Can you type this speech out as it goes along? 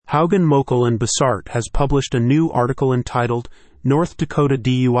Haugen, Mokel, and Basart has published a new article entitled North Dakota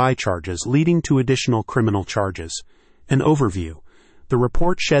DUI Charges Leading to Additional Criminal Charges. An overview. The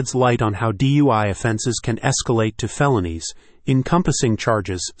report sheds light on how DUI offenses can escalate to felonies, encompassing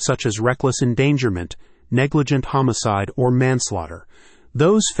charges such as reckless endangerment, negligent homicide, or manslaughter.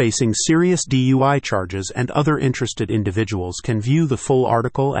 Those facing serious DUI charges and other interested individuals can view the full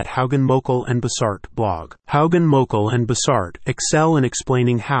article at Haugen, Mokel, and Basart blog. Haugen, Mokel, and Basart excel in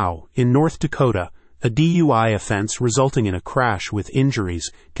explaining how, in North Dakota, a DUI offense resulting in a crash with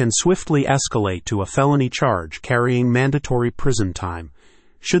injuries can swiftly escalate to a felony charge carrying mandatory prison time.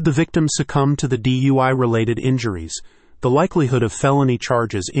 Should the victim succumb to the DUI-related injuries, the likelihood of felony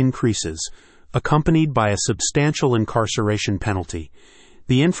charges increases, accompanied by a substantial incarceration penalty.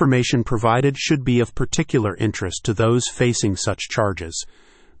 The information provided should be of particular interest to those facing such charges.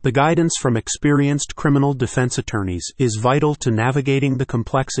 The guidance from experienced criminal defense attorneys is vital to navigating the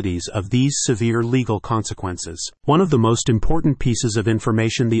complexities of these severe legal consequences. One of the most important pieces of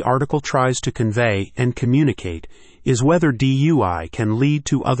information the article tries to convey and communicate is whether DUI can lead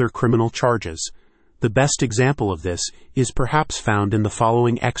to other criminal charges. The best example of this is perhaps found in the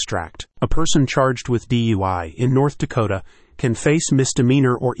following extract. A person charged with DUI in North Dakota can face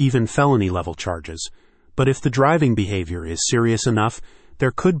misdemeanor or even felony-level charges. But if the driving behavior is serious enough, there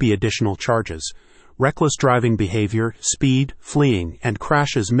could be additional charges. Reckless driving behavior, speed, fleeing, and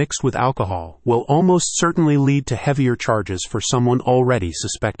crashes mixed with alcohol will almost certainly lead to heavier charges for someone already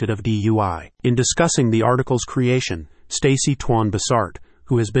suspected of DUI. In discussing the article's creation, Stacy Twan Basart,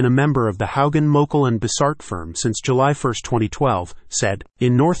 who has been a member of the Haugen, Mokel, and Basart firm since July 1, 2012, said,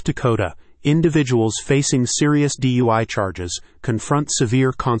 "In North Dakota, individuals facing serious DUI charges confront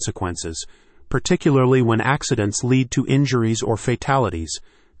severe consequences, particularly when accidents lead to injuries or fatalities.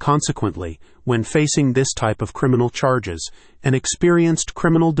 Consequently, when facing this type of criminal charges, an experienced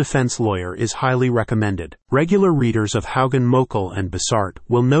criminal defense lawyer is highly recommended." Regular readers of Haugen, Mokel, and Basart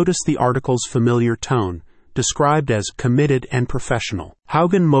will notice the article's familiar tone, described as committed and professional.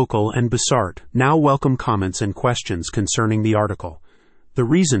 Haugen, Mokel, and Basart now welcome comments and questions concerning the article. The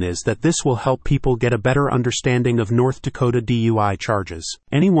reason is that this will help people get a better understanding of North Dakota DUI charges.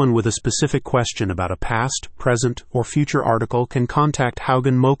 Anyone with a specific question about a past, present, or future article can contact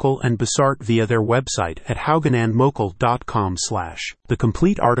Haugen, Mokel, and Basart via their website at haugenandmokel.com/. The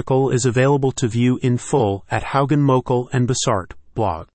complete article is available to view in full at Haugen, Mokel, and Basart blog.